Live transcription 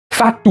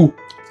Fact 2.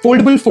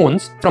 Foldable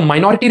phones from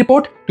Minority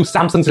Report to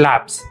Samsung's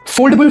labs.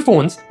 Foldable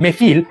phones may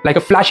feel like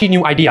a flashy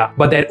new idea,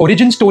 but their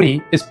origin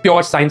story is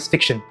pure science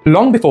fiction.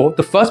 Long before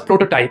the first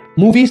prototype,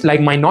 movies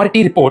like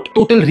Minority Report,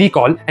 Total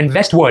Recall, and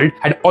Westworld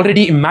had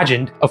already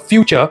imagined a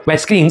future where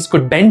screens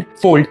could bend,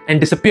 fold, and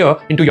disappear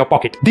into your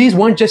pocket. These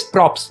weren't just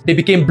props, they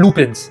became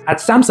blueprints. At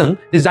Samsung,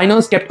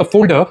 designers kept a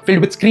folder filled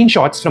with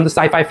screenshots from the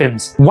sci-fi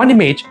films. One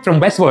image from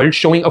Westworld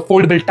showing a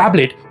foldable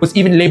tablet was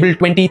even labeled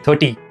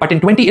 2030. But in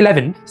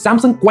 2011,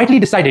 Samsung quietly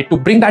decided to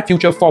bring that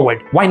future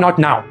forward. Why not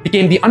now?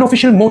 Became the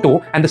unofficial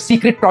motto, and the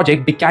secret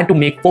project began to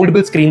make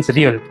foldable screens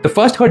real. The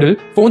first hurdle,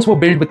 phones were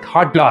built with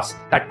hard glass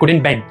that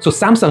couldn't bend. So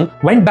Samsung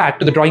went back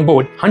to the drawing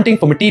board, hunting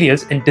for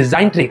materials and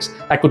design tricks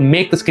that could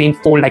make the screen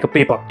fold like a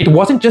paper. It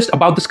wasn't just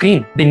about the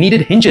screen. They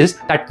needed hinges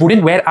that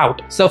wouldn't wear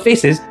out,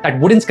 surfaces that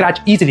wouldn't scratch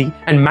easily,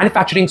 and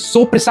manufacturing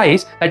so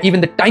precise that even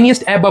the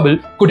tiniest air bubble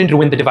couldn't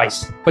ruin the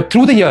device. But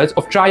through the years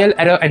of trial,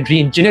 error, and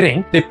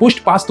re-engineering, they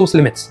pushed past those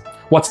limits.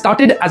 What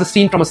started as a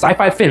scene from a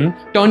sci-fi film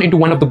turned into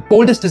one of the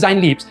boldest design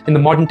leaps in the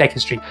modern tech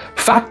history.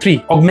 Fact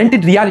 3.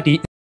 Augmented reality